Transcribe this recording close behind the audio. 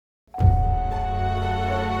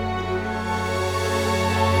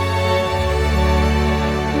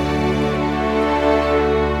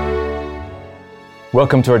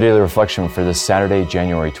Welcome to our daily reflection for this Saturday,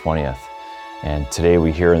 January 20th. And today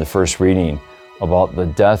we hear in the first reading about the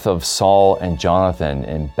death of Saul and Jonathan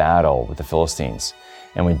in battle with the Philistines.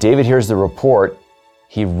 And when David hears the report,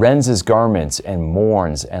 he rends his garments and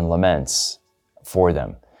mourns and laments for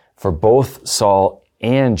them, for both Saul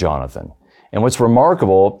and Jonathan. And what's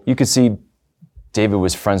remarkable, you could see David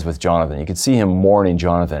was friends with Jonathan. You could see him mourning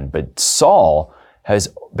Jonathan, but Saul has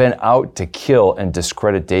been out to kill and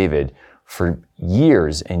discredit David for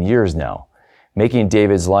years and years now, making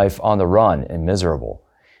David's life on the run and miserable.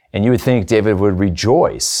 And you would think David would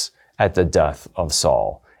rejoice at the death of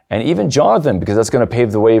Saul, and even Jonathan, because that's going to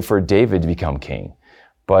pave the way for David to become king.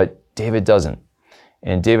 But David doesn't.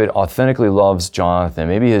 And David authentically loves Jonathan.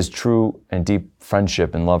 Maybe his true and deep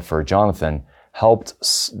friendship and love for Jonathan helped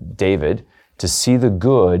David to see the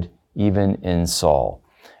good even in Saul.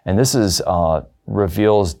 And this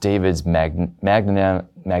reveals David's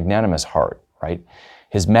magnanimous heart, right?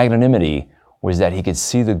 His magnanimity was that he could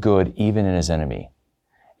see the good even in his enemy.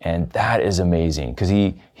 And that is amazing, because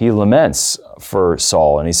he laments for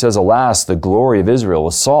Saul, and he says, "Alas, the glory of Israel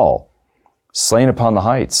was Saul, slain upon the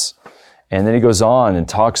heights." And then he goes on and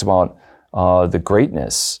talks about the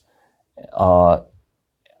greatness of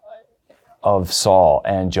Saul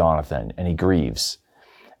and Jonathan, and he grieves.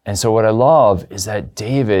 And so what I love is that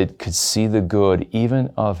David could see the good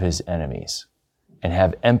even of his enemies and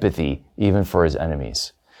have empathy even for his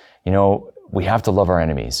enemies. You know, we have to love our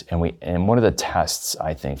enemies. And one of the tests,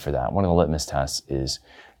 I think, for that, one of the litmus tests is,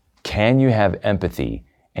 can you have empathy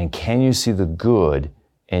and can you see the good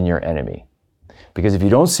in your enemy? Because if you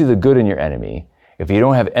don't see the good in your enemy, if you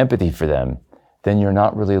don't have empathy for them, then you're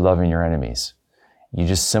not really loving your enemies. You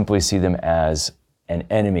just simply see them as an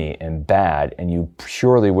enemy and bad, and you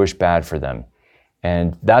purely wish bad for them.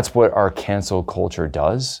 And that's what our cancel culture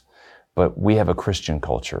does. But we have a Christian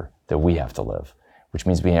culture that we have to live, which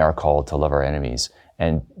means we are called to love our enemies.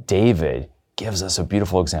 And David gives us a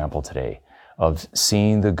beautiful example today of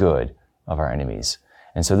seeing the good of our enemies.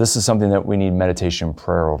 And so this is something that we need meditation and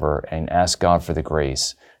prayer over, and ask God for the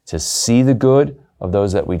grace to see the good of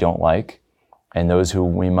those that we don't like and those who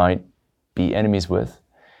we might be enemies with,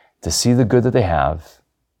 to see the good that they have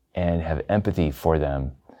and have empathy for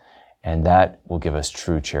them. And that will give us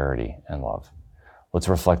true charity and love. Let's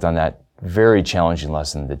reflect on that very challenging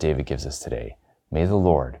lesson that David gives us today. May the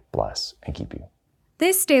Lord bless and keep you.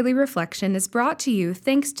 This daily reflection is brought to you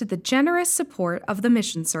thanks to the generous support of the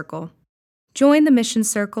Mission Circle. Join the Mission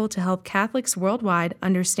Circle to help Catholics worldwide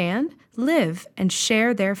understand, live, and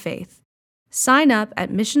share their faith. Sign up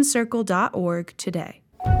at missioncircle.org today.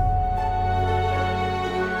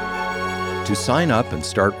 To sign up and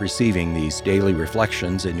start receiving these daily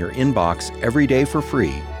reflections in your inbox every day for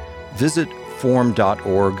free, visit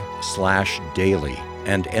formed.org/daily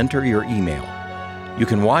and enter your email. You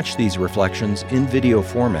can watch these reflections in video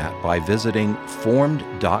format by visiting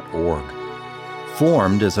formed.org.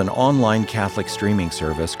 Formed is an online Catholic streaming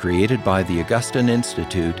service created by the Augustine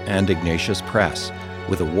Institute and Ignatius Press,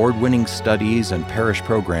 with award-winning studies and parish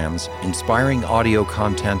programs, inspiring audio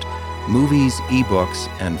content, movies, ebooks,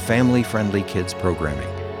 and family-friendly kids programming.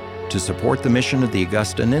 To support the mission of the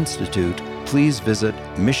Augustine Institute, please visit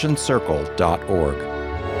missioncircle.org.